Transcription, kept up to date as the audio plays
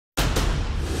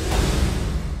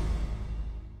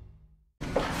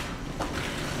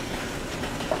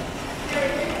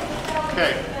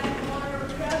Okay.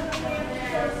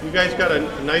 You guys got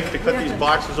a knife to cut these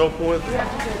boxes open with?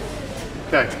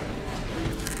 Okay.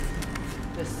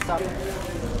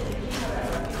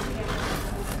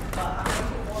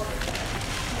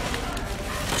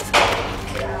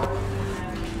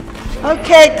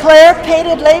 Okay, Claire,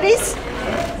 painted ladies.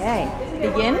 Okay,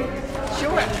 begin?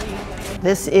 Sure.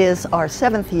 This is our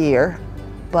 7th year,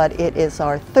 but it is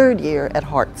our 3rd year at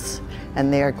Hart's,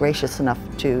 and they are gracious enough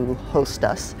to host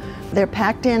us. They're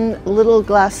packed in little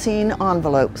glassine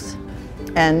envelopes,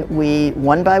 and we,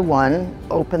 one by one,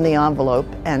 open the envelope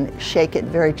and shake it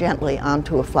very gently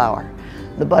onto a flower.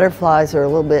 The butterflies are a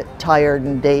little bit tired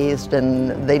and dazed,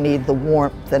 and they need the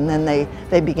warmth, and then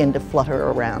they begin to flutter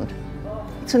around.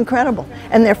 It's incredible.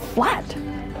 And they're flat,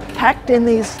 packed in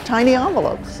these tiny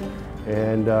envelopes.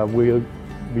 And we'll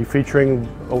be featuring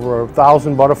over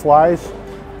 1,000 butterflies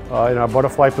in our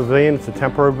Butterfly Pavilion. It's a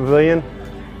temporary pavilion.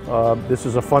 This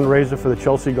is a fundraiser for the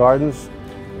Chelsea Gardens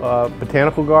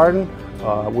Botanical Garden,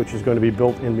 which is going to be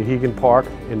built in Mohegan Park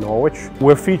in Norwich.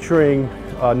 We're featuring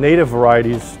native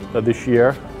varieties this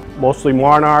year, mostly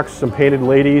monarchs, some painted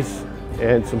ladies,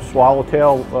 and some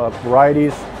swallowtail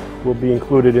varieties will be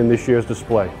included in this year's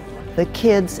display. The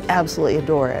kids absolutely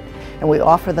adore it, and we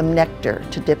offer them nectar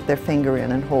to dip their finger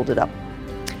in and hold it up.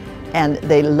 And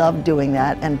they love doing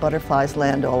that, and butterflies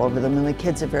land all over them, and the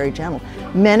kids are very gentle.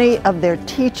 Many of their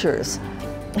teachers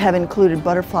have included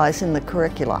butterflies in the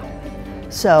curricula,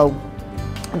 so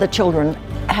the children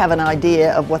have an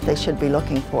idea of what they should be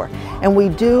looking for. And we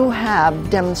do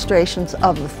have demonstrations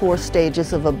of the 4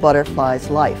 stages of a butterfly's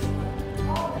life.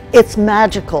 It's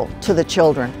magical to the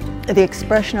children, the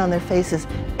expression on their faces,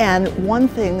 and one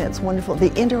thing that's wonderful,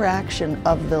 the interaction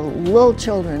of the little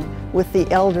children with the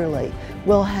elderly.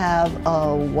 We'll have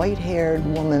a white-haired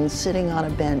woman sitting on a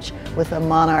bench with a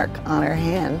monarch on her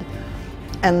hand,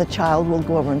 and the child will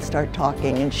go over and start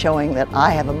talking and showing that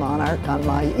I have a monarch on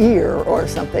my ear or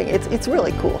something. It's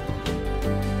really cool.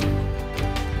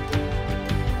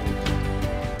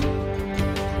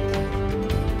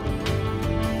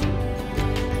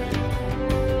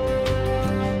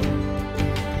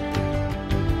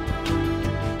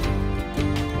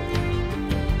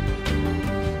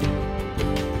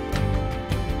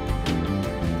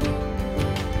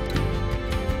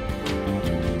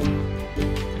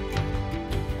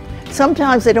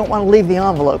 Sometimes they don't want to leave the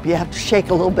envelope. You have to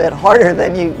shake a little bit harder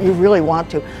than you really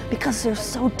want to, because they're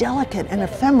so delicate and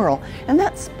ephemeral, and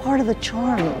that's part of the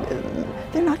charm.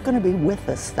 They're not going to be with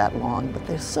us that long, but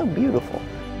they're so beautiful.